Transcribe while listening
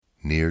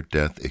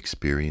Near-Death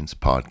Experience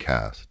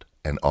Podcast,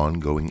 an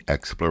ongoing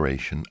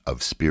exploration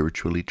of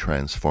spiritually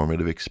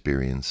transformative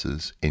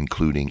experiences,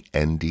 including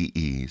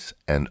NDEs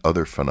and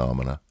other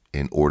phenomena,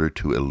 in order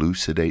to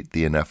elucidate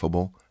the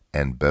ineffable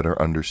and better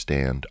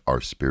understand our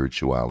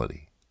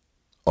spirituality.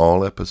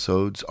 All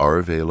episodes are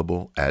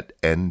available at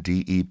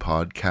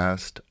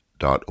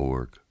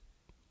ndepodcast.org.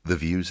 The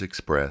views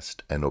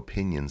expressed and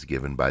opinions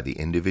given by the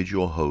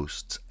individual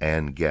hosts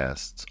and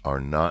guests are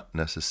not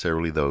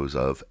necessarily those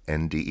of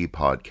NDE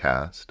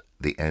Podcast,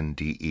 the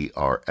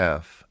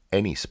NDERF,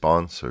 any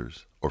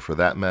sponsors, or for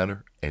that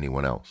matter,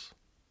 anyone else.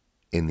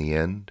 In the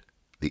end,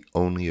 the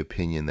only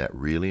opinion that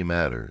really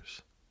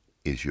matters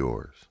is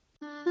yours.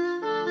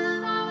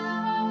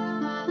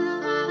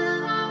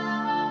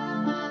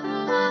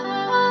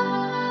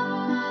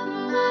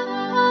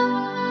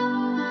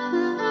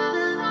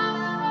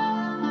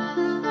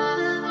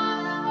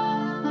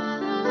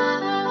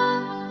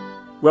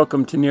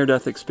 Welcome to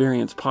Near-Death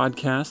Experience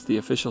Podcast, the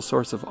official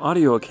source of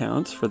audio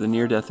accounts for the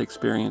Near-Death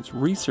Experience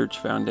Research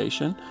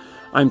Foundation.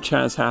 I'm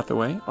Chaz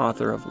Hathaway,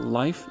 author of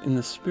Life in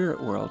the Spirit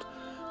World,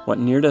 What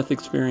Near-Death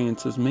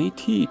Experiences May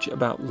Teach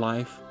About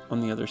Life on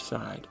the Other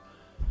Side.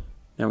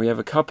 Now, we have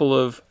a couple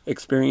of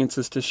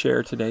experiences to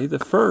share today. The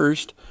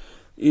first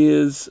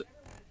is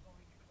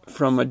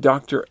from a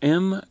Dr.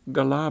 M.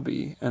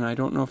 Galabi, and I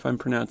don't know if I'm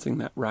pronouncing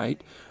that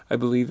right. I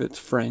believe it's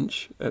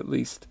French, at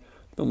least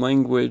the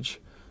language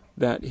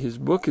that his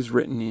book is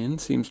written in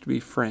seems to be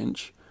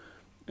French.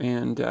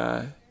 And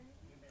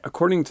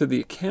according to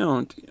the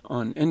account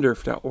on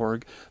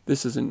nderf.org,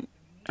 this is an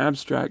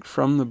abstract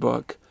from the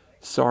book,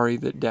 Sorry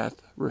That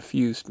Death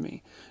Refused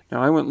Me.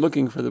 Now, I went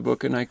looking for the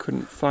book and I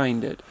couldn't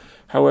find it.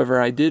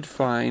 However, I did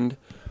find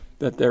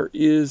that there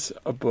is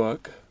a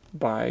book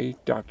by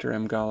Dr.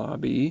 M.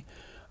 Galabi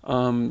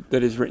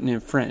that is written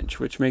in French,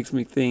 which makes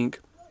me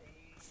think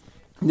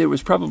it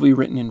was probably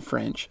written in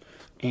French.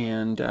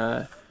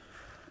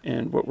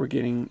 And what we're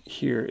getting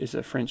here is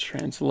a French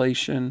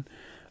translation,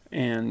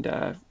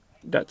 and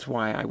that's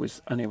why I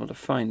was unable to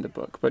find the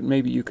book. But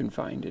maybe you can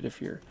find it if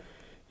you're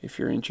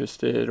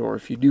interested, or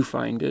if you do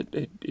find it,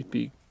 it'd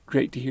be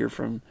great to hear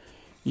from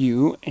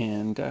you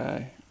and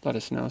let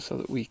us know so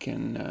that we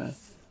can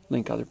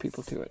link other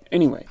people to it.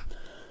 Anyway,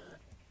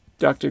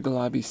 Dr.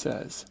 Galabi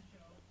says,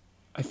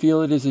 I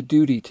feel it is a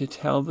duty to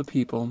tell the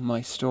people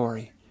my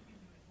story.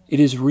 It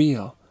is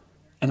real.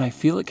 And I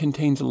feel it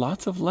contains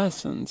lots of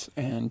lessons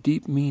and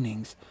deep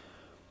meanings.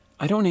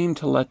 I don't aim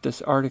to let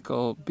this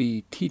article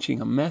be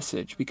teaching a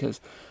message because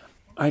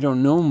I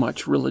don't know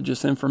much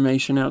religious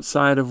information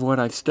outside of what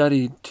I've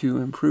studied to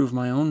improve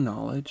my own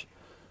knowledge.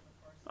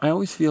 I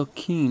always feel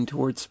keen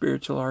towards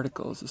spiritual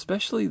articles,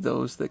 especially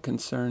those that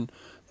concern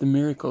the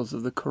miracles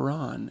of the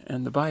Quran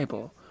and the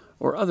Bible,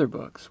 or other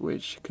books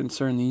which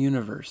concern the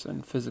universe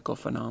and physical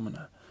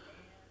phenomena.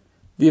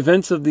 The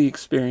events of the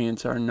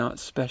experience are not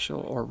special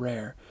or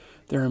rare.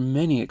 There are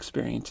many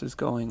experiences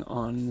going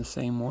on in the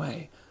same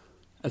way.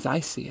 As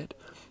I see it,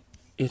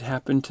 it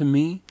happened to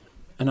me,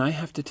 and I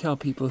have to tell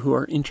people who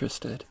are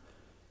interested.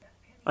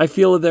 I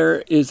feel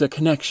there is a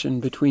connection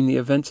between the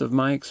events of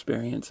my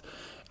experience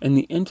and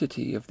the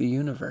entity of the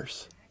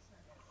universe,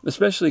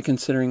 especially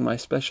considering my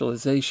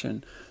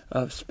specialization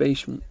of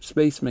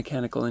space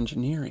mechanical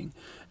engineering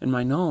and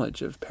my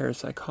knowledge of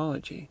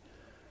parapsychology.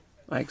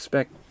 I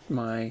expect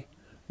my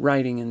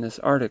writing in this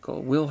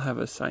article will have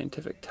a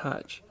scientific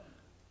touch.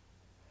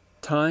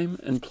 Time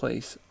and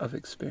place of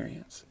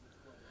experience.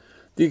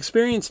 The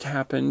experience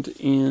happened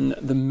in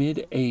the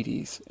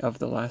mid-80s of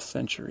the last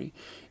century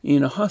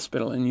in a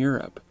hospital in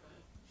Europe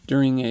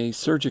during a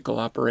surgical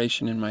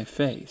operation in my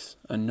face,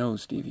 a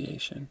nose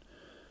deviation.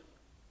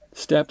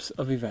 Steps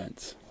of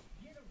events.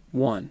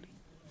 1.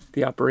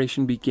 The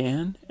operation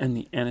began and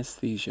the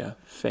anesthesia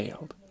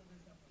failed.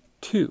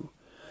 2.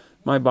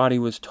 My body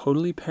was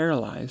totally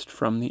paralyzed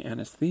from the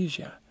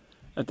anesthesia.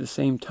 At the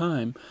same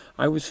time,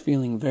 I was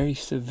feeling very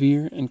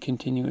severe and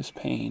continuous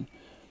pain.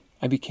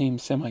 I became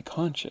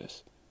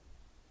semi-conscious.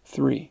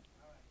 3.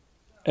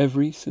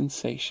 Every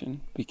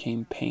sensation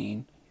became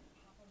pain.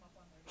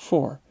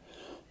 4.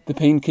 The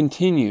pain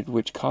continued,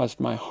 which caused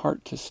my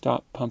heart to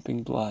stop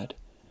pumping blood.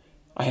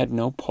 I had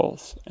no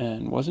pulse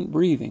and wasn't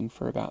breathing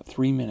for about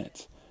 3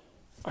 minutes.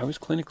 I was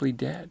clinically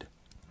dead.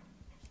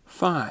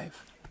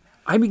 5.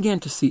 I began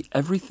to see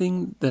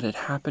everything that had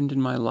happened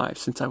in my life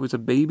since I was a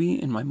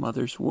baby in my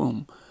mother's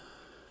womb.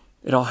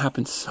 It all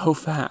happened so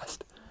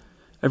fast.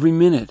 Every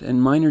minute and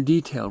minor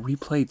detail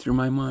replayed through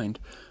my mind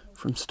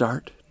from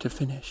start to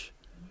finish.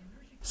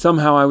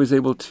 Somehow I was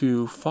able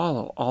to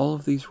follow all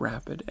of these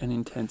rapid and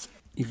intense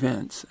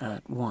events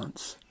at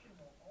once.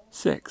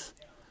 6.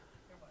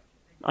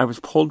 I was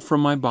pulled from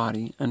my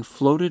body and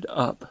floated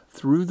up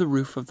through the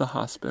roof of the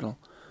hospital.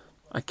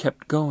 I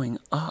kept going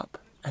up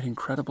at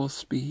incredible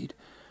speed.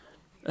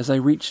 As I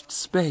reached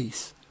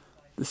space,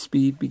 the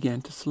speed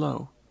began to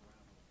slow.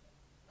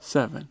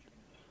 7.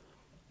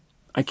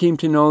 I came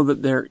to know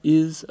that there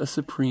is a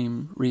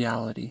supreme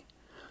reality,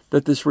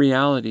 that this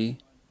reality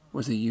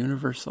was a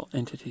universal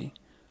entity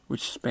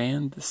which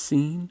spanned the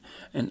seen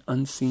and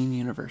unseen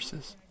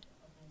universes.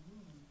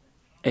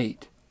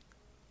 8.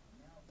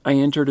 I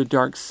entered a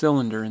dark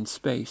cylinder in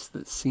space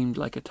that seemed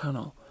like a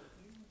tunnel.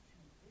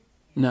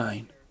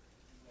 9.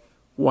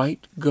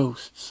 White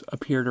ghosts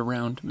appeared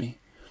around me,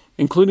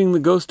 including the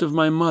ghost of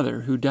my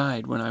mother who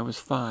died when I was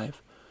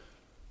 5.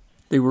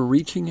 They were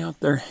reaching out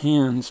their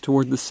hands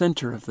toward the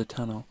center of the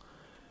tunnel.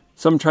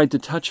 Some tried to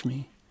touch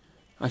me.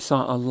 I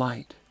saw a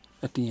light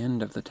at the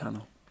end of the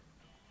tunnel.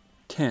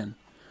 10.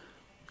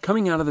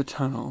 Coming out of the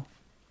tunnel,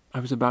 I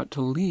was about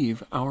to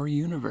leave our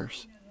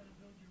universe.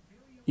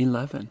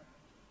 11.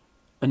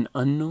 An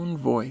unknown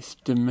voice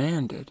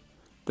demanded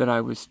that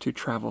I was to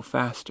travel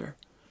faster,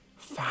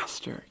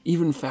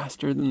 even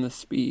faster than the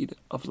speed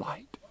of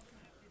light.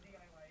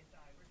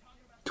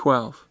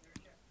 12.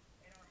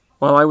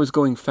 While I was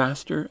going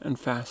faster and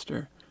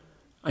faster,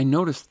 I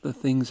noticed the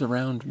things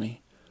around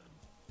me.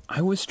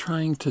 I was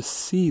trying to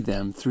see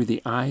them through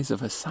the eyes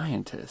of a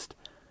scientist.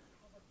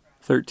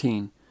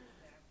 13.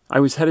 I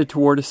was headed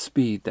toward a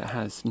speed that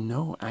has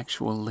no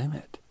actual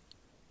limit.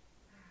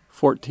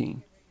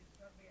 14.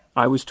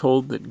 I was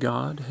told that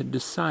God had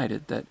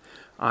decided that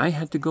I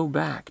had to go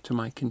back to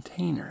my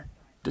container,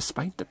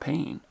 despite the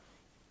pain.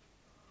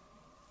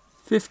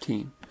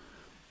 15.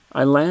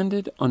 I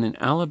landed on an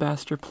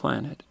alabaster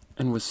planet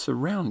and was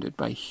surrounded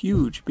by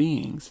huge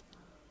beings.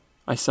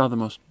 I saw the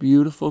most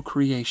beautiful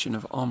creation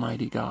of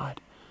Almighty God.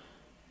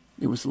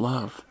 It was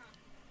love.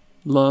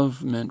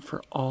 Love meant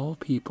for all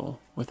people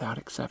without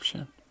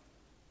exception.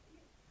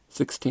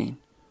 16.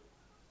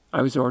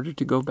 I was ordered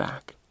to go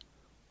back.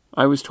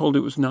 I was told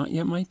it was not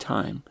yet my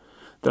time,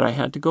 that I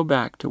had to go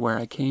back to where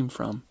I came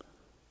from.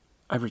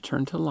 I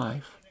returned to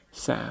life,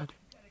 sad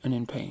and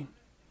in pain.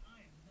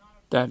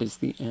 That is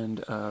the end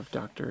of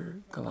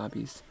Dr.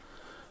 Galabi's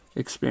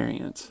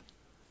experience.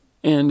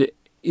 And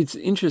it's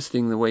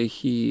interesting the way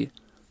he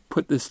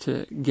put this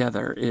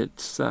together.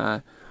 It's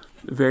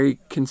very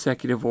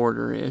consecutive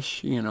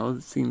order-ish.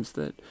 It seems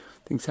that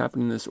things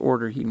happen in this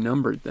order. He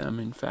numbered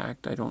them, in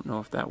fact. I don't know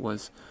if that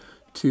was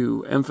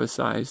to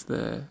emphasize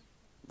the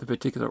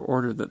particular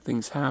order that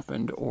things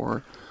happened,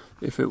 or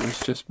if it was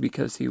just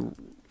because he,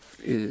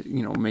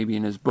 maybe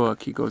in his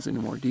book he goes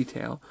into more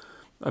detail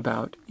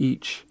about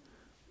each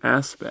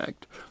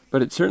aspect.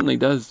 But it certainly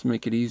does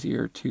make it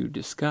easier to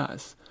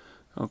discuss.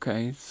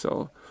 Okay,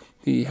 so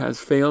he has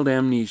failed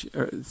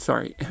anesthesia,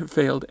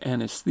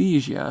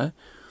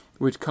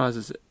 which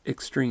causes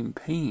extreme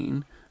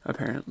pain,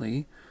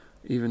 apparently,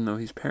 even though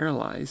he's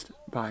paralyzed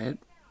by it.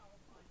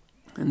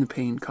 And the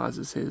pain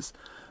causes his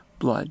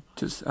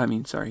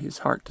his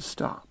heart to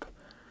stop,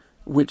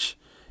 which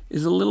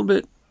is a little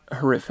bit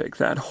horrific,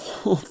 that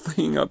whole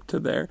thing up to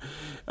there.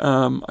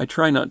 I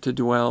try not to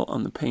dwell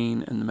on the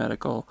pain and the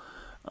medical.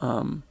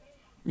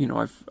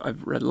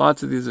 I've read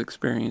lots of these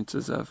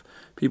experiences of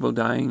people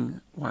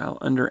dying while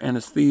under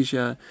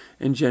anesthesia,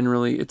 and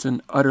generally it's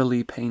an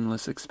utterly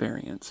painless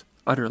experience.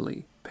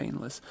 Utterly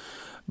painless.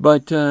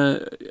 But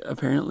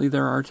apparently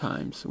there are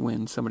times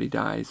when somebody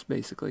dies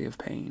basically of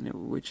pain,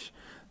 which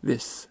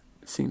this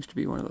seems to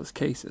be one of those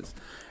cases.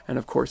 And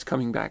of course,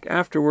 coming back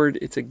afterward,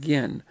 it's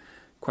again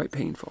quite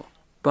painful.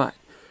 But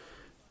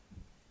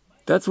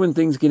that's when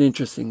things get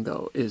interesting,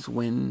 though, is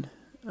when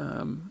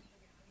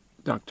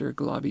Dr.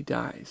 Galabi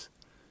dies.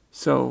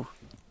 So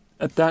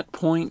at that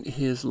point,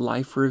 his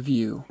life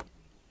review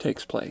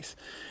takes place.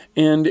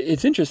 And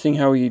it's interesting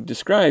how he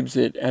describes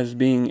it as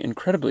being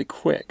incredibly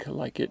quick.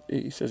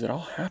 He says it all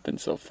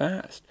happened so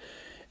fast.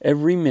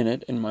 Every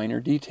minute and minor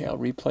detail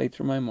replayed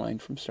through my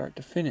mind from start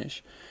to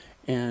finish.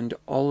 And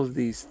all of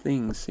these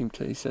things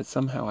he said,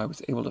 somehow I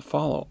was able to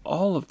follow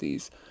all of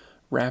these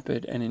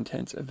rapid and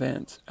intense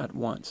events at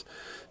once.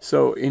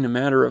 So in a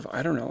matter of,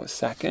 a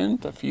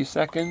second, a few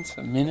seconds,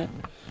 a minute,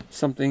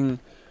 something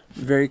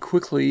very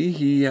quickly,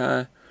 he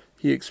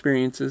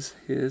experiences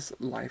his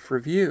life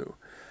review.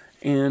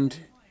 And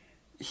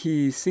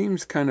he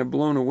seems kind of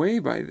blown away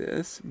by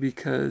this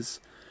because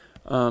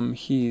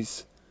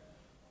he's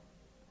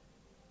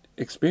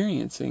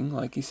experiencing,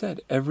 like he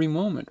said, every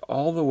moment,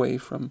 all the way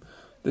from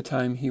the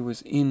time he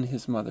was in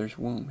his mother's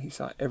womb. He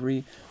saw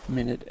every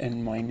minute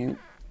and minute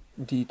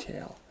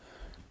detail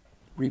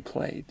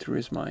replayed through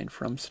his mind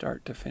from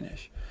start to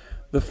finish.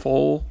 The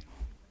full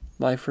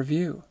life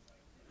review.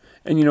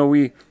 And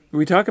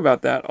we talk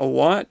about that a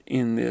lot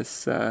in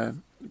this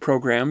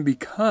program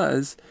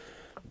because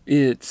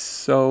it's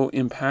so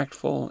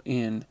impactful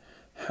in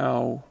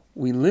how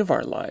we live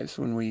our lives.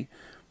 When we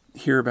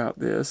hear about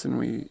this and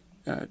we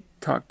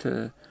talk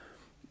to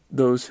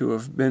those who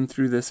have been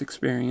through this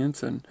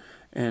experience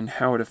and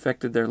how it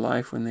affected their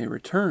life when they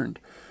returned.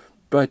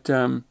 But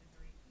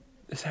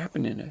this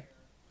happened in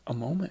a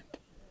moment.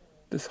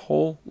 This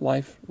whole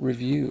life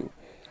review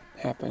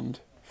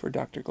happened, for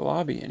Dr.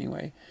 Galabi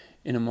anyway,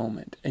 in a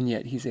moment. And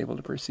yet he's able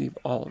to perceive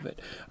all of it.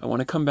 I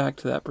want to come back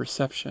to that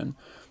perception,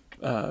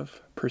 or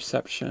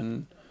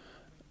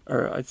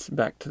it's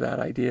back to that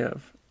idea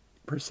of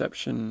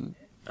perception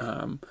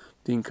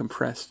being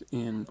compressed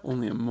in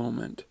only a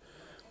moment.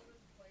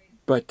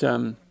 But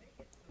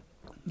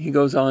he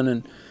goes on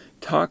and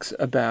talks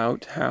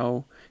about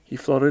how he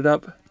floated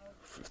up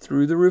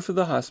through the roof of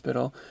the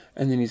hospital,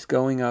 and then he's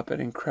going up at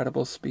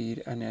incredible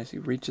speed, and as he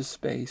reaches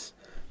space,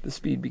 the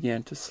speed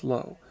began to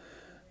slow,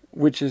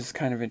 which is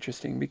kind of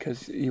interesting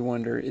because you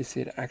wonder, is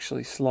it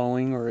actually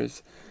slowing, or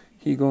is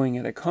he going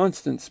at a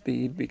constant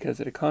speed? Because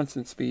at a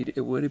constant speed,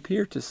 it would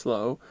appear to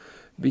slow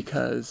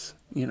because,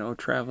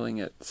 traveling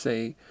at,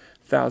 say,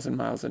 1,000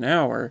 miles an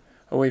hour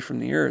away from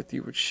the Earth,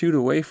 you would shoot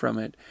away from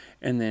it,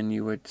 and then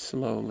you would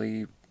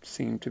slowly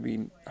seem to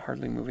be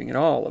hardly moving at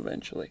all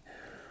eventually.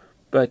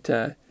 But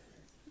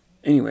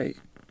anyway,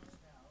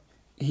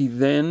 he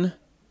then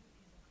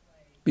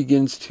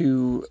begins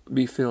to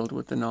be filled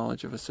with the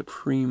knowledge of a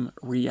supreme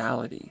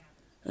reality.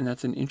 And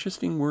that's an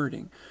interesting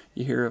wording.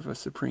 You hear of a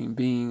supreme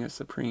being, a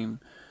supreme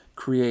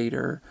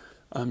creator.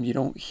 You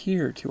don't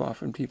hear too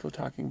often people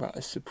talking about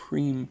a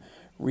supreme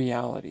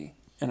reality.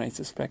 And I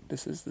suspect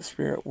this is the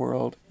spirit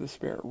world, the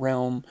spirit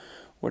realm,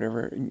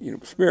 whatever.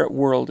 Spirit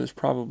world is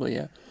probably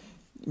a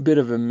bit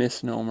of a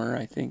misnomer.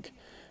 I think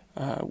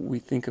we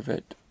think of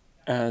it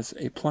as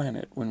a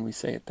planet when we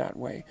say it that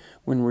way,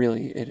 when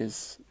really it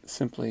is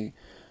simply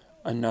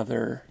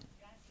another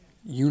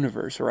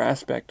universe or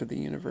aspect of the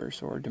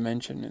universe or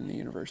dimension in the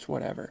universe,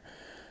 whatever.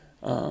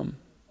 And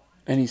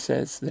he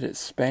says that it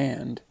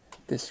spanned,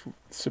 this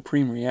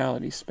supreme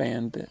reality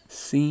spanned the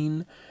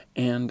seen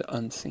and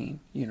unseen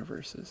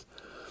universes,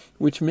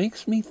 which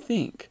makes me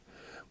think,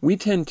 we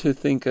tend to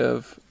think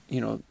of,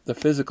 the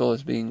physical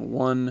as being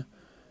one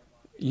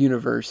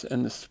universe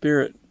and the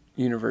spirit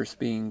universe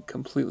being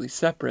completely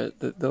separate,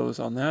 that those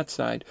on that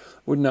side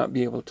would not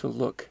be able to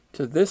look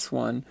to this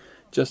one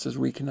just as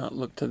we cannot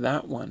look to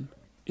that one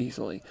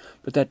easily.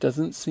 But that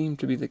doesn't seem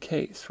to be the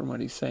case from what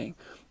he's saying.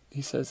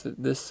 He says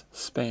that this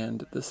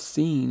spanned the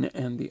seen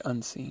and the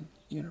unseen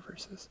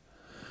universes.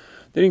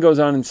 Then he goes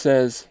on and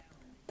says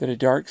that a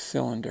dark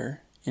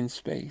cylinder in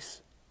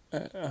space,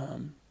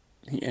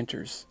 he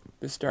enters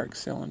this dark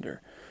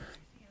cylinder,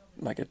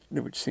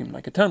 which seemed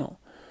like a tunnel.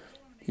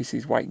 He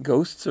sees white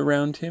ghosts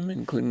around him,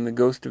 including the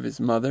ghost of his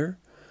mother.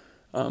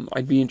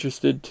 I'd be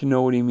interested to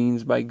know what he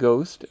means by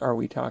ghost. Are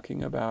we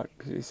talking about,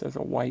 because he says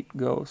a white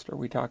ghost, are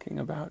we talking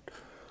about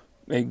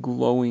a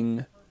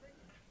glowing,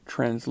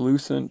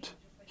 translucent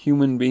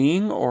human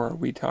being, or are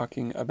we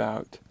talking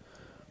about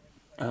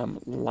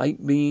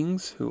light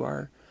beings who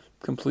are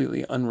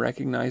completely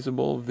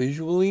unrecognizable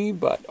visually,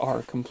 but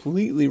are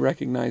completely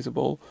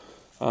recognizable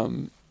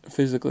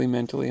physically,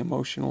 mentally,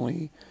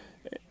 emotionally,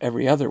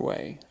 every other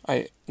way?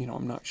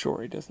 I'm not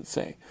sure. He doesn't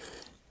say.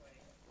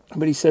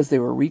 But he says they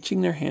were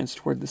reaching their hands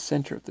toward the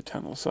center of the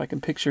tunnel. So I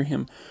can picture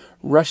him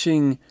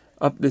rushing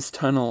up this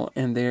tunnel,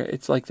 and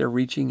it's like they're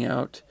reaching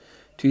out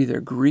to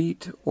either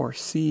greet or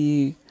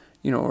see,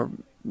 or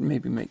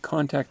maybe make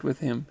contact with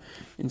him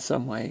in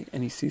some way.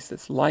 And he sees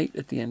this light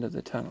at the end of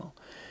the tunnel.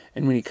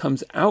 And when he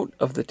comes out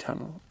of the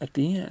tunnel at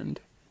the end,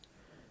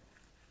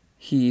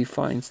 he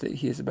finds that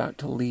he is about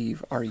to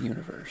leave our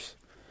universe.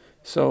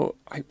 So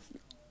I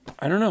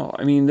don't know.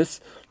 I mean,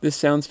 this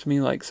sounds to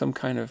me like some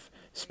kind of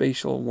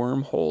spatial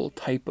wormhole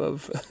type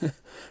of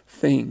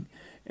thing,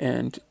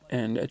 and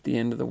at the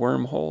end of the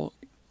wormhole,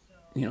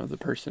 the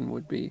person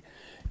would be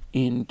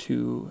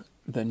into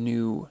the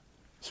new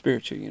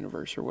spiritual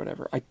universe or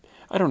whatever.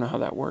 I don't know how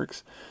that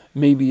works.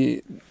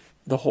 Maybe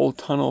the whole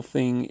tunnel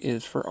thing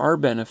is for our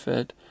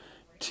benefit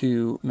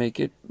to make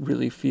it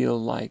really feel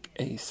like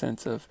a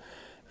sense of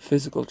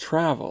physical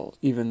travel,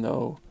 even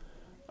though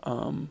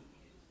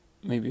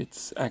maybe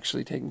it's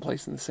actually taking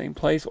place in the same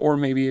place, or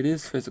maybe it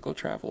is physical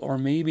travel, or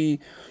maybe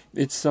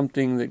it's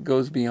something that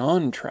goes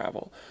beyond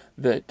travel,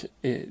 that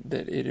it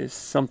is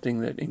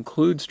something that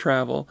includes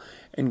travel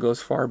and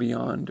goes far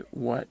beyond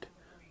what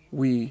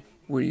we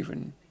would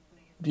even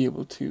be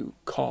able to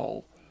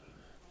call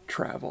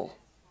travel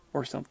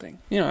or something.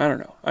 I don't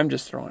know. I'm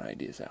just throwing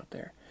ideas out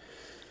there.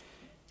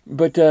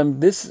 But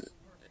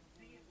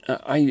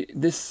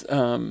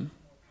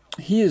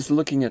he is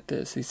looking at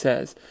this, he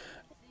says,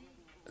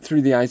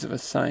 through the eyes of a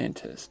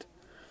scientist.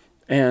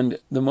 And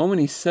the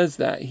moment he says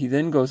that, he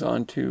then goes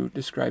on to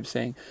describe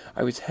saying,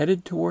 I was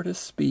headed toward a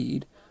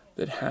speed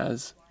that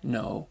has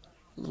no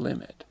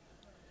limit.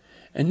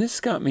 And this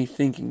got me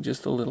thinking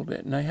just a little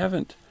bit. And I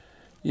haven't,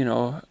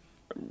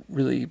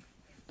 really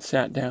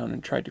sat down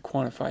and tried to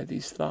quantify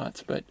these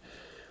thoughts. But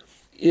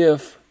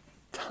if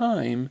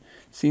time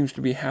seems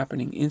to be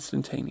happening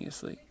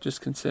instantaneously, just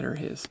consider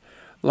his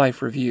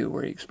life review,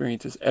 where he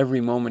experiences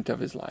every moment of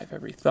his life,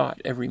 every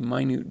thought, every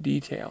minute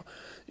detail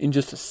in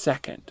just a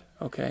second,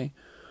 okay?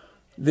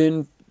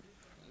 Then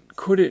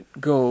could it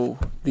go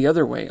the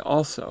other way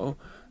also,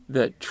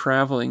 that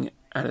traveling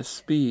at a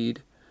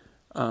speed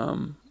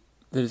that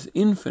is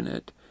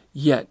infinite,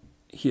 yet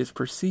he is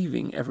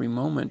perceiving every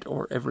moment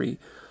or every,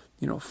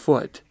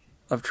 foot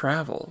of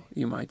travel,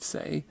 you might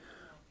say,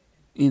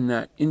 in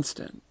that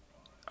instant?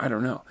 I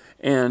don't know.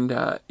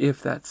 And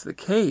if that's the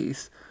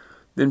case,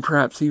 then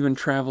perhaps even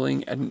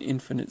traveling at an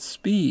infinite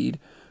speed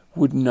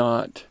would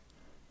not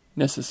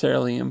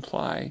necessarily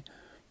imply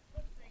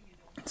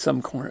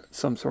some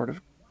sort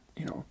of,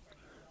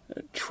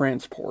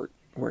 transport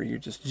where you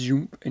just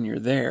zoom and you're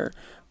there,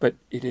 but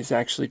it is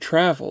actually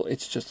travel.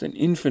 It's just an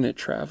infinite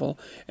travel,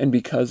 and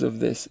because of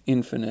this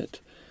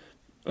infinite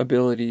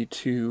ability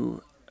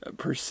to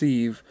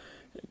perceive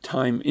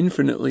time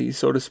infinitely,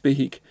 so to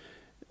speak,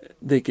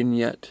 they can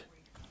yet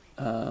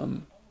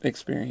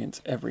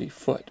experience every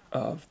foot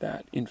of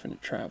that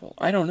infinite travel.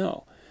 I don't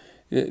know.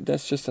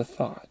 That's just a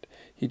thought.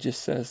 He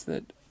just says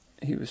that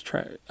he was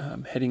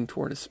heading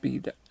toward a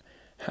speed that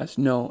has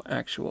no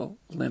actual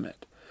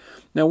limit.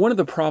 Now, one of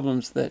the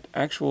problems that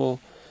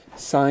actual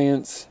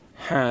science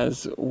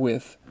has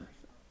with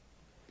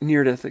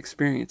near-death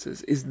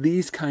experiences is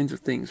these kinds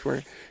of things,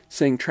 where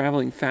saying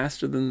traveling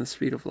faster than the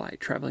speed of light,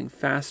 traveling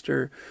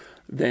faster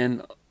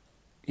than,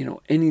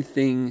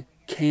 anything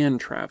can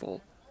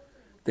travel.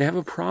 They have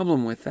a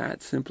problem with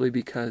that simply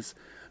because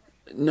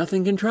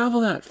nothing can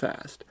travel that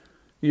fast.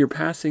 You're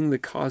passing the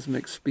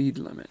cosmic speed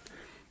limit.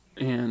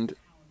 And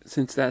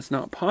since that's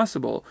not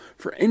possible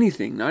for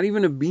anything, not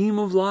even a beam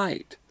of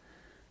light,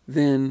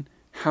 then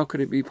how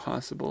could it be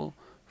possible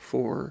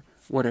for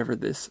whatever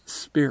this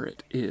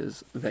spirit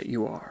is that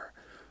you are,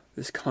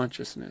 this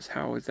consciousness?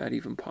 How is that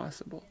even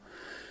possible?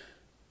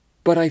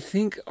 But I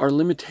think our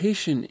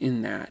limitation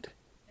in that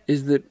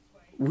is that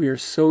we are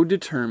so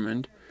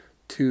determined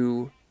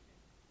to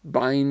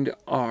bind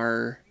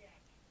our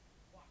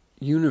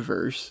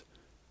universe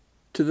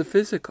to the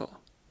physical,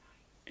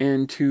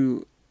 and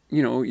to,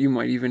 you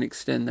might even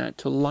extend that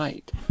to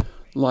light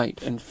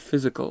and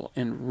physical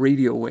and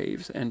radio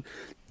waves and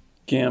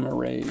gamma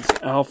rays,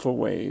 alpha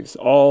waves,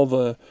 all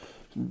the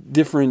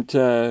different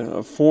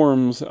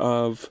forms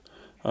of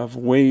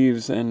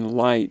waves and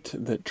light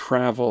that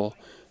travel.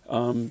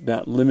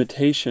 That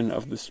limitation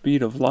of the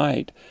speed of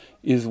light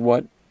is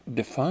what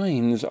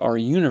defines our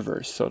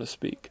universe, so to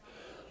speak.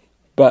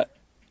 But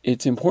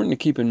it's important to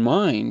keep in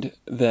mind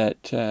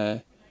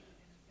that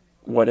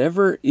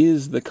whatever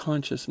is the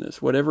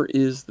consciousness, whatever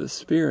is the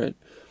spirit,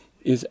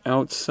 is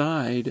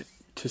outside,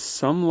 to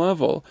some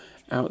level,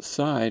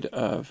 outside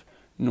of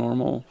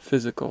normal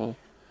physical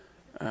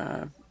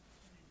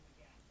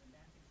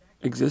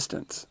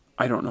existence.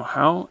 I don't know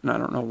how, and I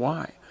don't know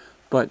why,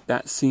 but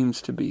that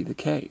seems to be the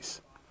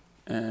case.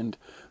 And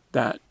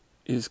that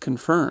is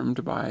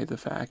confirmed by the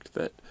fact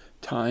that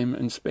time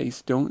and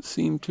space don't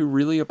seem to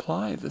really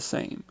apply the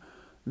same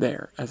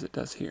there as it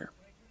does here.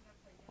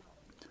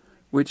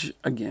 Which,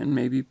 again,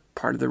 may be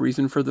part of the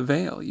reason for the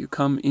veil. You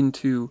come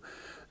into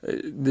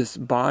this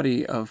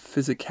body of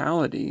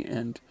physicality,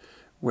 and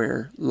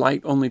where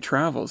light only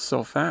travels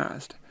so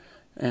fast,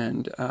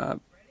 and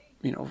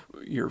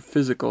your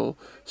physical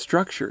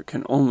structure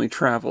can only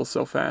travel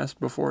so fast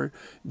before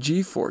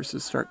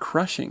G-forces start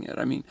crushing it.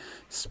 I mean,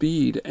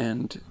 speed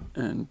and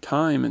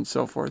time and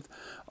so forth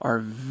are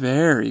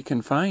very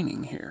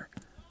confining here.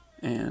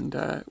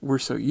 And we're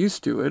so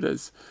used to it,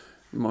 as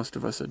most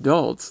of us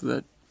adults,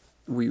 that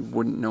we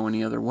wouldn't know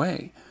any other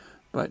way.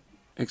 But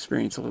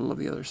experience a little of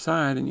the other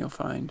side, and you'll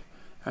find,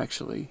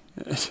 actually,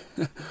 there's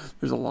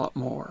a lot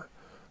more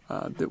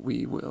that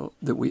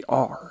we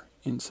are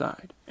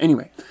inside.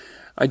 Anyway,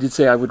 I did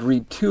say I would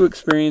read 2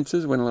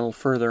 experiences, went a little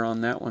further on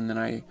that one than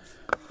I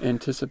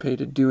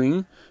anticipated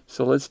doing.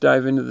 So let's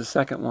dive into the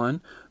second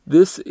one.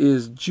 This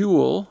is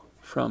Jewel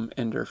from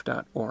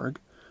ndurf.org.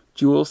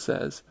 Jewel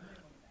says,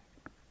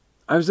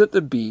 I was at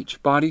the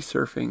beach body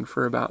surfing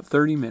for about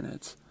 30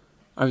 minutes.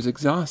 I was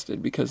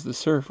exhausted because the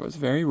surf was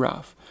very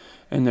rough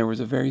and there was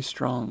a very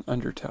strong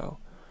undertow.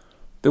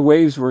 The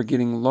waves were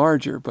getting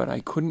larger, but I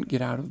couldn't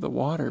get out of the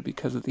water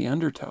because of the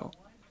undertow.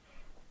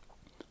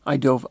 I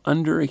dove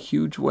under a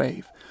huge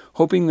wave,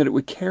 hoping that it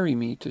would carry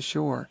me to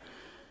shore.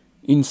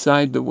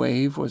 Inside the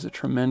wave was a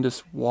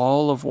tremendous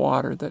wall of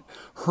water that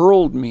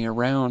hurled me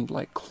around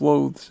like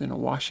clothes in a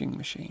washing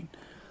machine.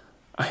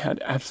 I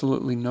had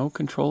absolutely no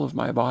control of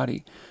my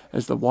body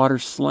as the water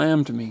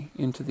slammed me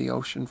into the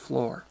ocean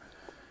floor.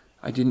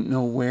 I didn't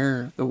know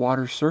where the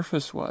water's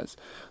surface was.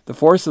 The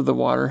force of the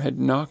water had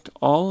knocked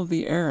all of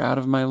the air out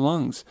of my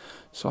lungs,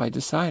 so I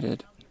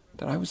decided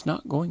that I was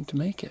not going to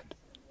make it.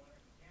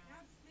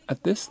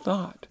 At this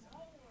thought,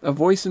 a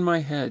voice in my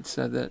head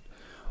said that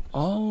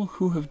all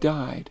who have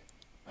died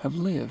have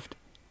lived.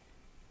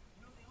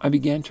 I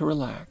began to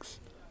relax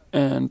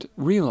and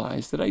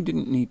realized that I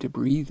didn't need to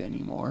breathe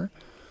anymore,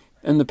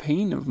 and the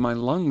pain of my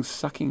lungs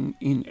sucking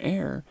in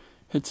air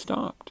had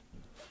stopped.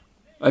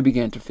 I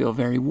began to feel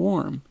very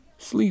warm,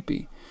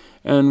 sleepy,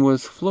 and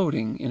was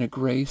floating in a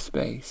gray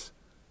space.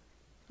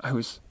 I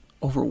was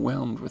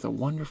overwhelmed with a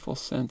wonderful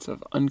sense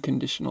of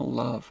unconditional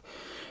love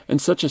and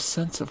such a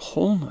sense of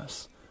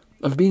wholeness,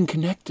 of being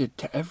connected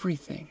to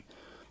everything,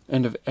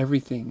 and of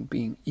everything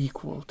being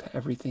equal to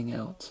everything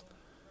else.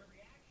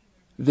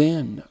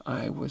 Then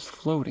I was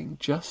floating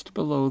just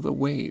below the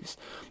waves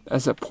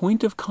as a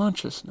point of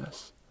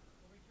consciousness.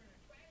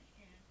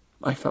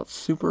 I felt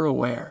super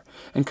aware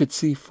and could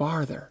see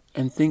farther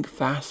and think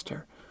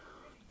faster.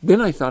 Then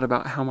I thought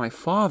about how my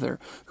father,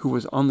 who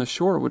was on the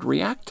shore, would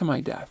react to my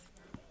death.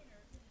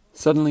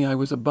 Suddenly I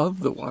was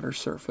above the water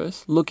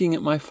surface, looking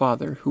at my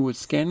father, who was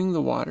scanning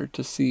the water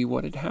to see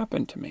what had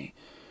happened to me.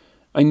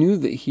 I knew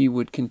that he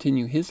would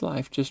continue his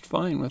life just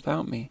fine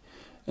without me,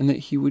 and that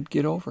he would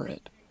get over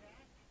it.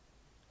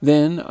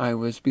 Then I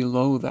was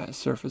below that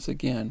surface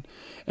again,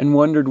 and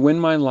wondered when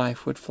my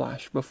life would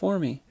flash before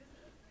me.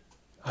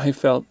 I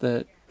felt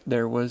that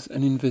there was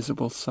an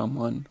invisible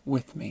someone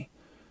with me.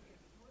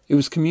 It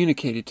was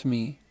communicated to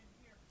me,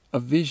 a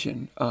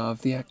vision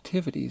of the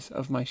activities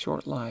of my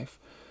short life.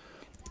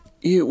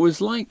 It was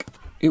like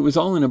it was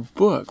all in a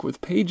book with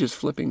pages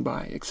flipping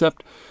by,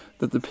 except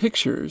that the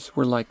pictures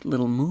were like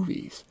little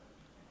movies.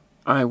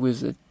 It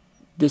was a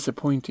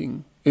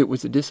disappointing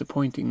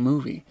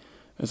movie,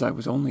 as I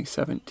was only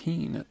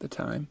 17 at the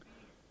time.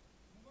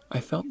 I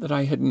felt that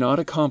I had not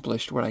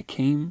accomplished what I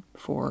came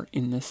for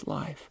in this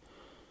life.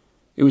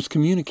 It was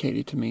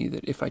communicated to me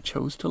that if I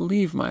chose to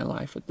leave my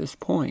life at this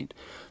point,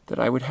 that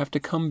I would have to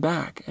come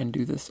back and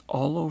do this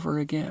all over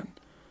again.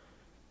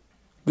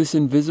 This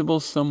invisible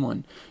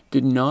someone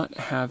did not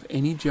have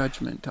any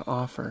judgment to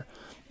offer,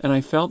 and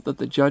I felt that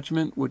the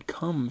judgment would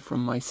come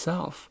from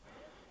myself.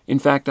 In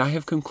fact, I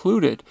have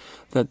concluded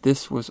that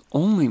this was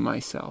only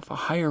myself, a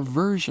higher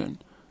version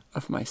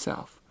of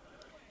myself.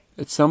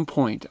 At some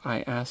point,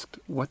 I asked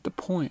what the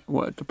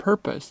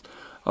purpose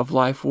of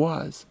life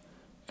was,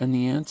 and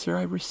the answer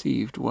I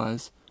received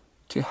was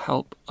to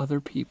help other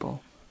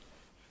people.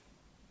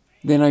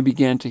 Then I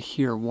began to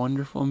hear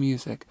wonderful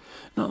music,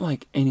 not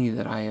like any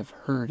that I have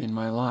heard in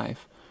my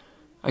life.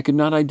 I could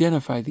not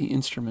identify the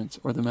instruments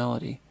or the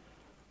melody.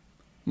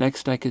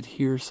 Next I could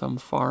hear some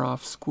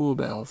far-off school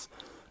bells,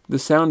 the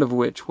sound of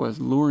which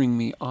was luring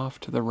me off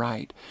to the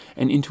right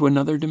and into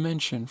another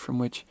dimension from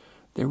which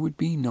there would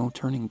be no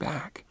turning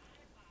back.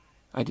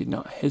 I did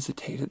not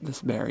hesitate at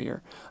this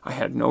barrier. I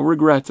had no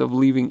regrets of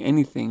leaving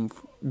anything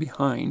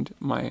behind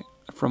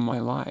from my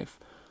life.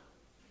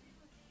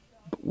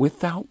 But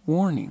without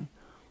warning,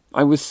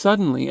 I was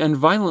suddenly and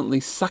violently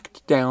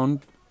sucked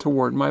down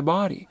toward my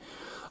body.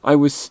 I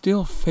was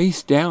still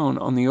face down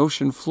on the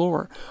ocean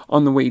floor.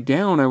 On the way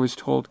down, I was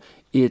told,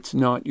 "It's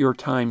not your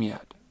time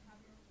yet."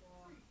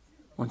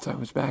 Once I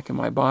was back in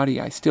my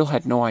body, I still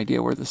had no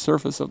idea where the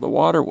surface of the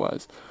water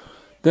was.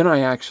 Then I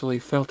actually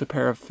felt a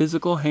pair of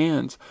physical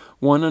hands,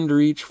 one under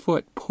each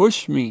foot,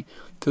 push me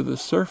to the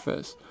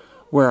surface,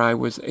 where I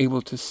was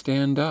able to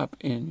stand up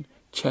in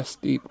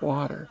chest-deep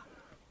water.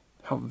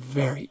 How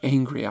very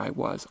angry I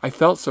was. I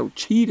felt so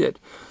cheated.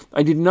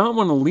 I did not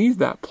want to leave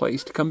that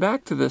place to come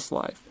back to this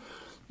life.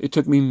 It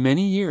took me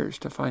many years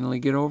to finally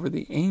get over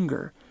the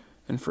anger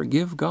and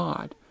forgive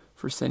God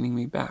for sending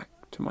me back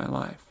to my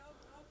life.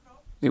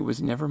 It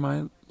was never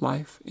my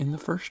life in the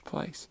first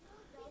place.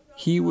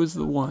 He was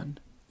the one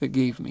that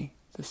gave me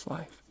this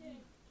life.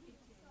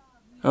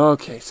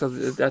 Okay, so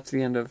that's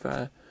the end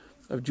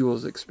of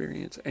Jewel's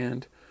experience.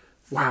 And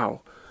wow,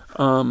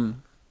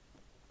 I'm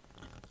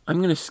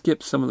going to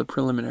skip some of the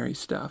preliminary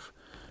stuff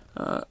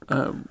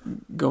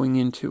going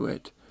into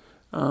it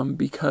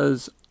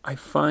because I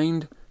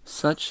find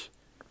such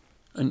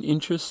an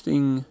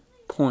interesting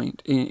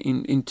point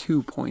in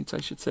 2 points,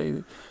 I should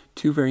say,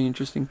 2 very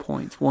interesting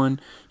points.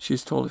 One, she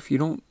is told, if you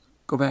don't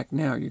go back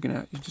now, you're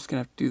just gonna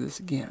have to do this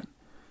again.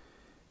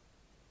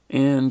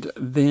 And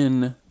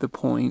then the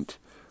point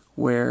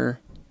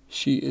where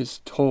she is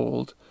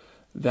told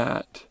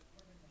that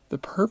the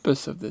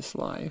purpose of this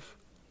life,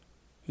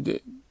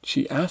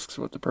 she asks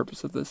what the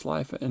purpose of this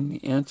life, and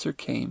the answer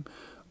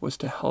was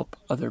to help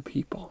other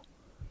people.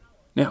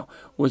 Now,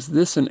 was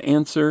this an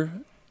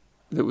answer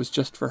that was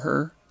just for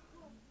her?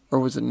 Or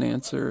was it an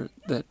answer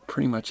that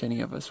pretty much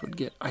any of us would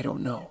get? I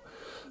don't know.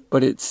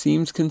 But it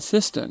seems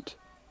consistent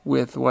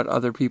with what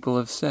other people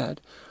have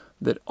said,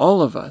 that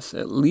all of us,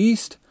 at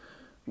least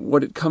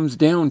what it comes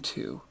down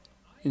to,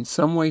 in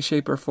some way,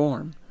 shape, or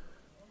form,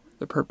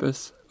 the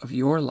purpose of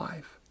your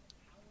life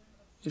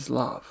is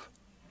love.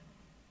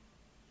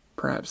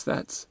 Perhaps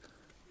that's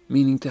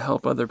meaning to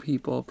help other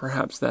people.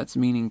 Perhaps that's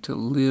meaning to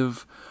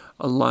live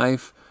a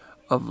life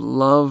of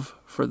love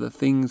for the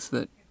things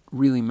that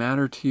really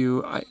matter to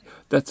you. I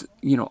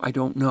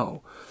don't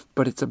know,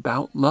 but it's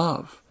about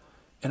love.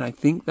 And I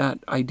think that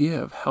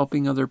idea of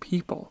helping other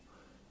people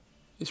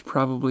is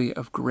probably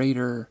of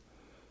greater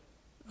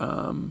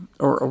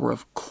or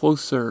of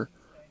closer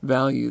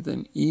value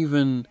than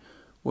even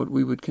what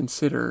we would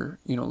consider,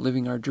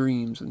 living our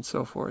dreams and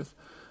so forth.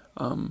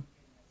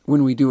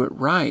 When we do it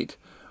right,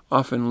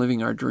 often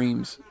living our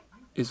dreams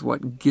is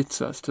what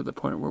gets us to the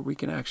point where we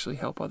can actually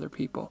help other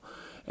people.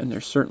 And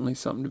there's certainly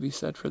something to be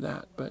said for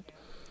that. But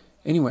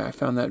anyway, I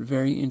found that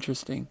very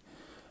interesting.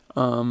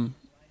 One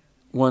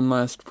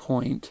last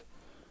point.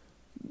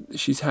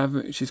 She's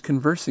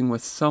conversing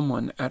with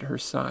someone at her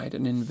side,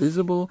 an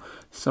invisible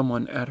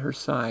someone at her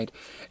side.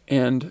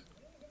 And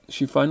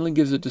she finally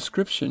gives a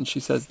description. She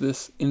says,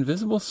 this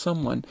invisible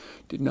someone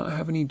did not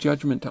have any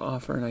judgment to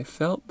offer, and I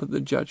felt that the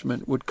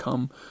judgment would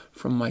come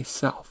from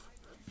myself.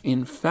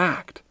 In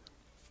fact,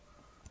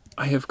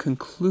 I have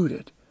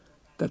concluded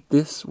that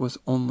this was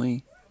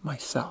only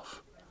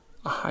myself,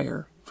 a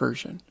higher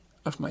version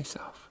of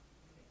myself.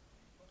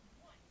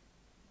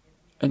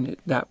 And at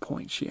that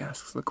point, she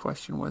asks the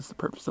question, what is the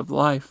purpose of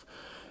life?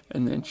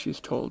 and then she's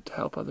told to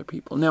help other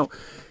people. Now,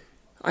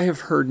 I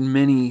have heard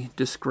many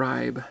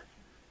describe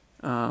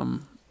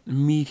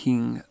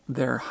meeting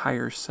their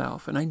higher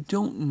self, and I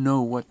don't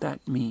know what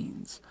that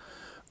means,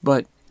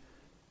 but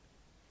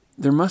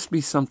there must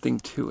be something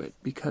to it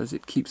because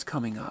it keeps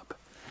coming up.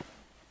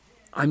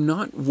 I'm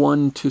not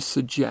one to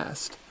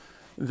suggest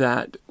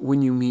that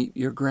when you meet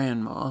your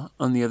grandma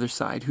on the other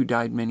side who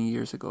died many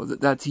years ago,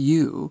 that's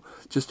you,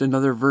 just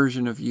another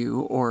version of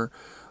you, or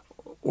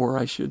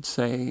I should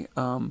say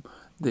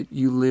that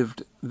you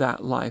lived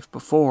that life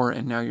before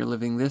and now you're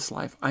living this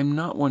life. I'm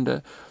not one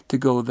to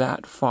go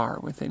that far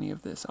with any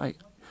of this. I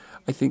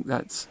think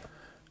that's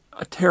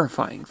a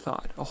terrifying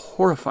thought, a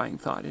horrifying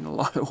thought in a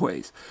lot of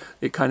ways.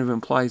 It kind of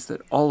implies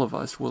that all of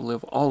us will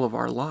live all of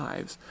our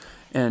lives.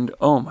 And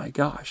oh my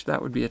gosh,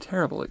 that would be a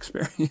terrible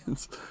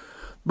experience.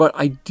 But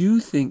I do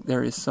think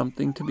there is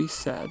something to be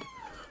said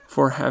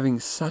for having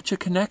such a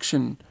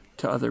connection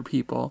to other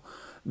people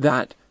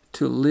that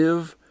to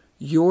live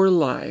your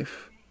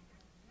life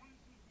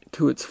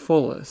to its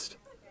fullest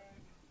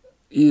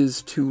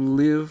is to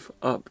live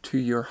up to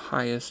your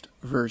highest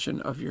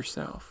version of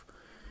yourself.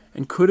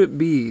 And could it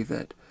be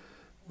that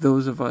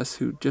those of us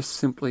who just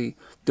simply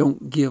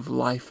don't give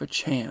life a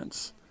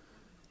chance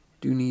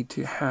do need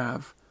to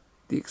have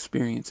the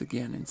experience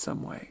again in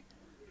some way?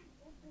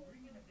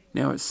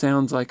 Now, it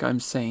sounds like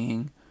I'm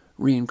saying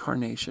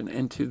reincarnation,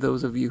 and to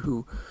those of you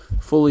who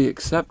fully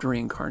accept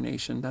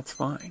reincarnation, that's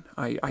fine.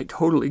 I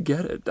totally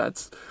get it.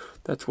 That's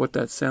what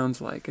that sounds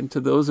like. And to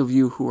those of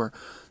you who are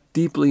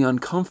deeply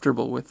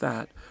uncomfortable with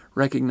that,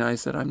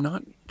 recognize that I'm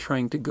not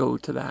trying to go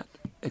to that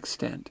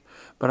extent,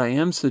 but I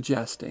am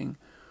suggesting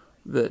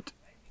that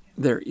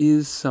there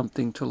is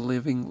something to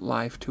living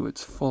life to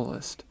its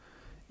fullest.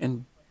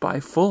 And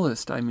by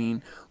fullest, I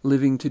mean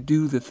living to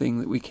do the thing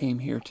that we came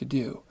here to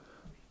do.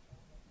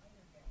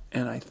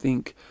 And I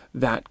think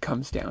that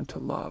comes down to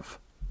love.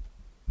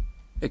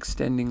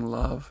 Extending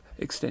love,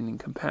 extending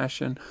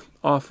compassion.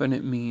 Often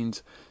it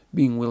means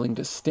being willing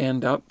to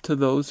stand up to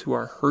those who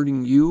are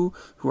hurting you,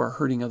 who are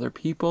hurting other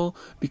people,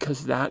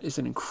 because that is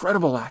an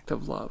incredible act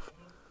of love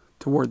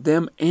toward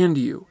them and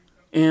you,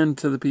 and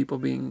to the people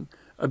being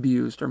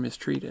abused or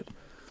mistreated.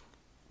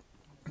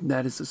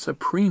 That is a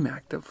supreme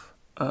act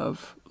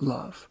of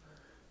love.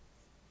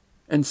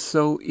 And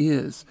so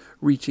is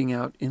reaching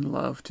out in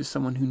love to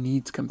someone who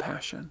needs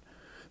compassion.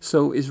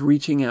 So is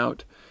reaching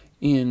out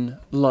in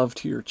love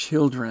to your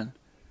children.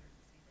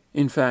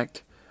 In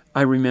fact,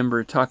 I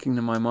remember talking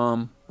to my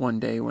mom one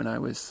day when I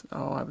was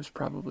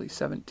probably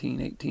 17,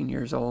 18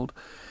 years old,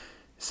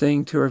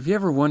 saying to her, "Have you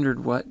ever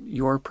wondered what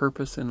your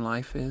purpose in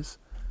life is?"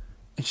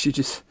 And she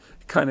just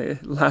kind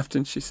of laughed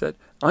and she said,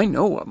 "I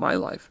know what my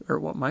life or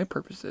what my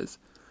purpose is."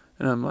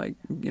 And I'm like,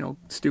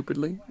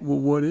 stupidly, "Well,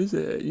 what is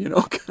it?"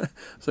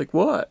 It's like,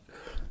 "What?"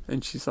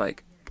 And she's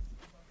like,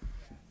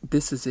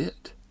 "This is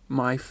it.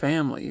 My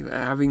family,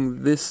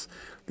 having this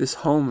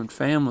home and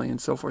family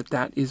and so forth,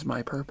 that is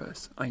my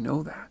purpose. I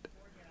know that."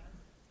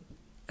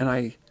 And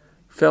I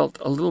felt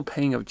a little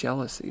pang of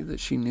jealousy that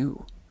she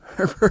knew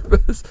her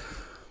purpose.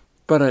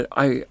 But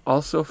I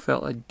also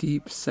felt a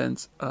deep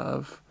sense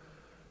of,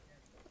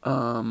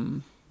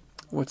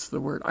 what's the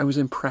word? I was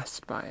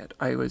impressed by it.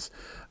 I was,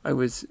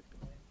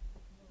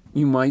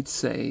 you might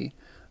say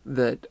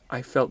that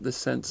I felt the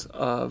sense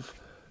of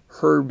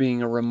her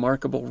being a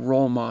remarkable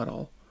role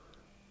model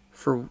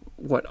for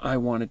what I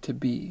wanted to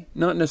be.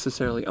 Not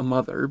necessarily a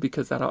mother,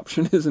 because that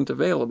option isn't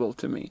available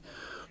to me.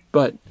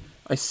 But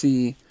I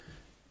see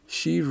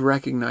she's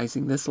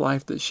recognizing this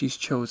life that she's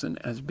chosen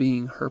as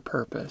being her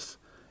purpose.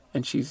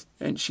 And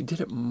she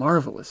did it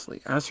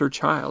marvelously. As her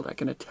child, I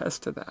can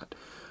attest to that.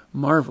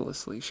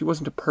 Marvelously. She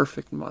wasn't a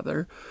perfect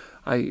mother.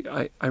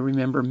 I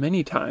remember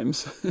many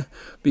times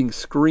being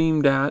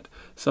screamed at,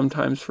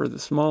 sometimes for the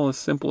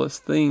smallest,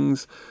 simplest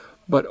things.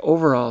 But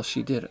overall,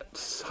 she did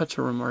such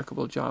a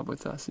remarkable job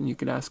with us. And you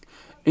could ask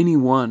any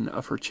one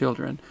of her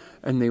children,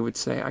 and they would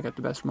say, "I got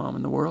the best mom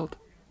in the world."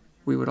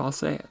 We would all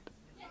say it.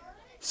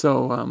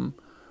 So,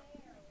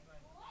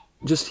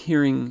 just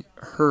hearing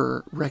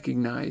her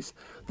recognize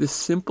this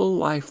simple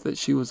life that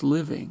she was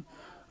living,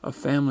 a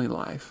family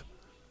life,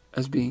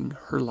 as being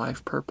her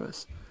life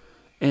purpose.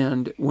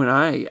 And when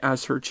I,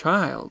 as her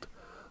child,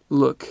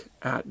 look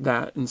at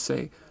that and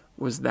say,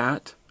 was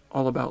that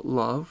all about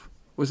love?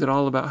 Was it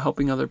all about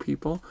helping other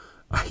people?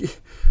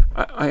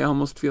 I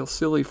almost feel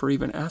silly for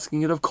even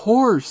asking it. Of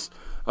course,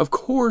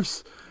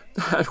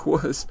 that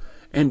was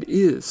and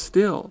is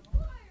still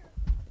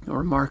a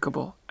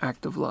remarkable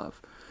act of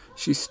love.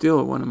 She's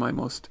still one of my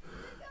most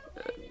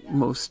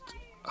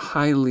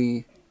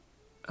highly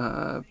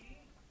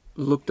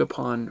looked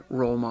upon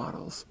role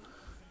models,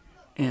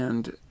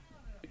 and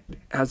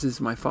as is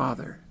my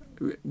father.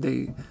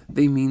 They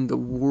mean the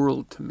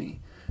world to me,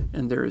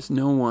 and there is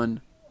no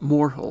one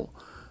mortal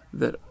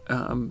that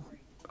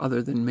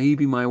other than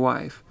maybe my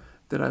wife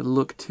that I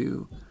look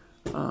to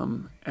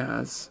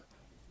as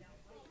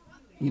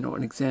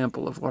an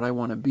example of what I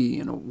want to be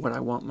and what I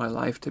want my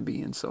life to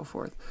be and so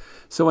forth.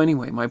 So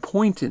anyway, my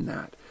point in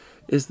that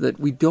is that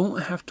we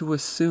don't have to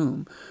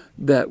assume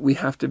that we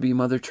have to be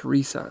Mother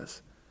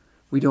Teresa's.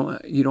 You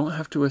don't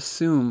have to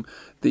assume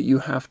that you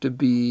have to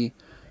be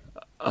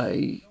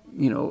a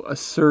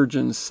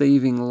surgeon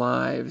saving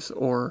lives,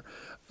 or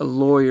a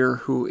lawyer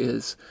who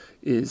is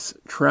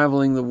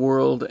traveling the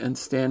world and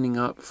standing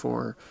up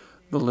for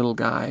the little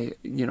guy,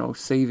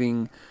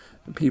 saving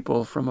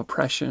people from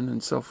oppression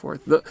and so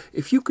forth.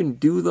 If you can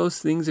do those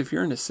things, if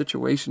you're in a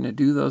situation to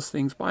do those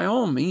things, by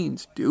all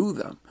means do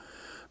them.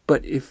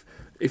 But if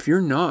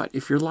you're not,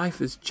 if your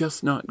life is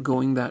just not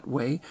going that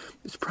way,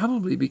 it's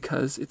probably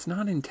because it's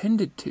not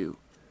intended to.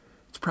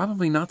 It's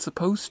probably not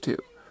supposed to.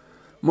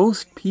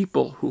 Most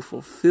people who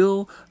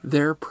fulfill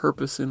their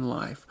purpose in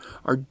life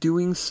are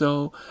doing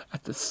so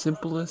at the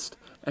simplest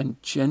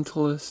and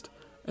gentlest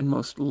and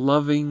most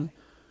loving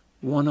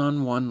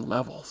one-on-one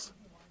levels.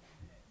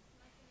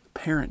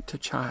 Parent to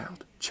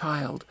child,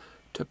 child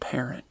to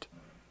parent,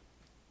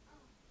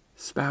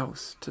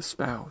 spouse to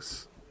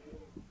spouse.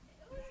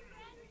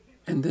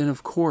 And then,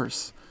 of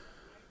course,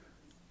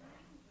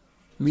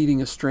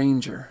 meeting a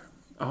stranger,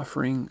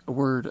 offering a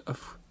word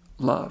of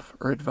love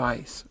or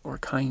advice or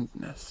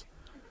kindness.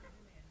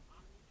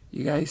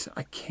 You guys,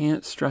 I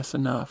can't stress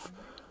enough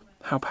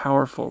how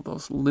powerful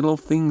those little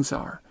things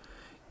are,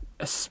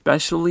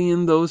 especially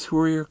in those who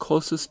are your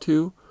closest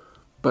to,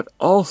 but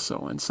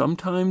also, and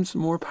sometimes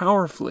more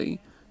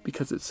powerfully,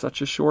 because it's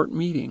such a short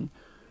meeting,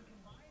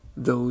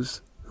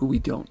 those who we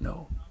don't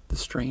know, the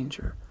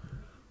stranger,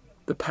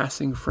 the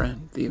passing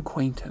friend, the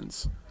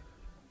acquaintance.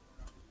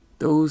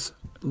 Those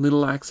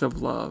little acts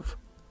of love,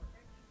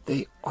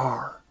 they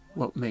are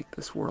what make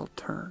this world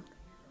turn.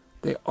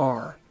 They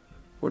are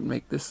what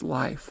make this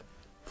life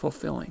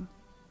fulfilling.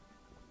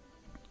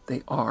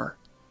 They are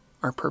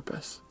our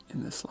purpose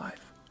in this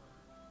life.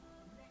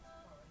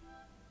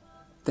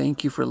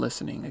 Thank you for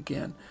listening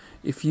again.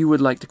 If you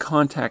would like to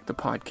contact the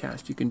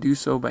podcast, you can do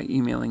so by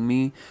emailing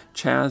me,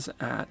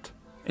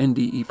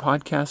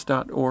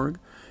 chaz@ndepodcast.org.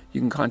 You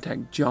can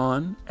contact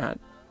John at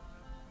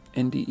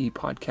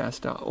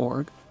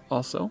ndepodcast.org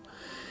also.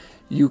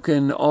 You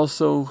can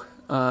also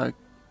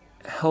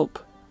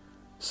help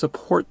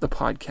support the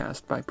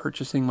podcast by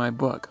purchasing my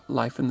book,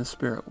 Life in the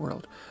Spirit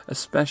World,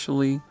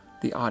 especially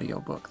the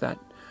audiobook. That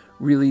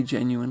really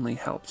genuinely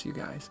helps you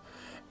guys.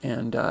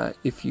 And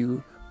if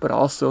you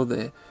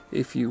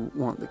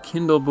want the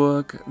Kindle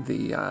book,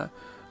 the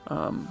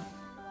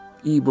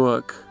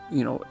ebook,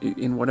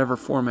 in whatever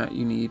format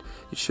you need,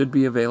 it should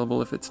be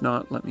available. If it's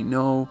not, let me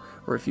know.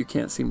 Or if you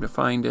can't seem to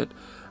find it,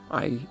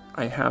 I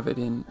have it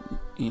in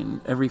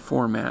every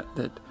format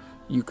that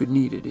you could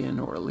need it in,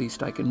 or at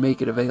least I can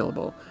make it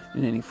available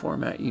in any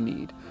format you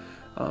need.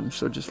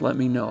 So just let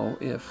me know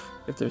if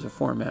there's a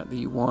format that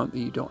you want that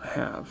you don't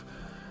have.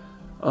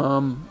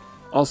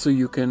 Also,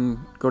 you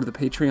can go to the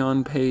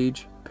Patreon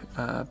page,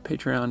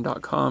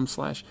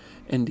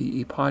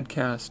 patreon.com/NDE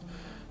podcast,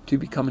 to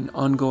become an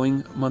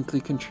ongoing monthly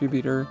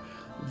contributor.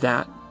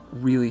 That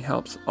really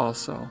helps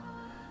also.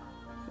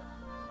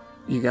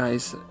 You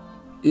guys,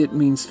 it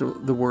means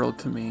the world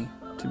to me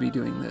to be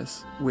doing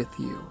this with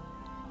you.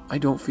 I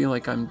don't feel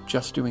like I'm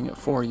just doing it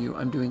for you.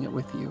 I'm doing it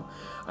with you.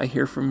 I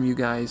hear from you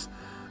guys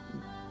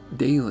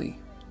daily.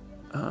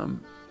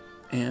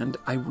 And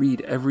I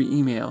read every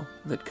email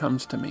that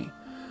comes to me.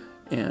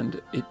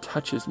 And it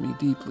touches me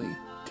deeply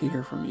to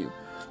hear from you.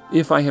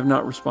 If I have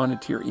not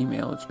responded to your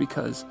email, it's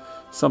because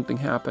something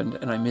happened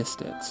and I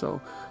missed it.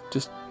 So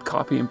just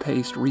copy and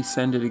paste,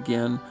 resend it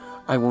again.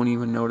 I won't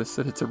even notice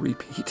that it's a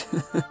repeat.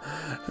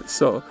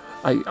 So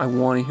I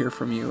want to hear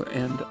from you,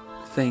 and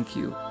thank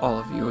you, all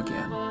of you,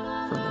 again,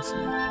 for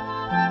listening.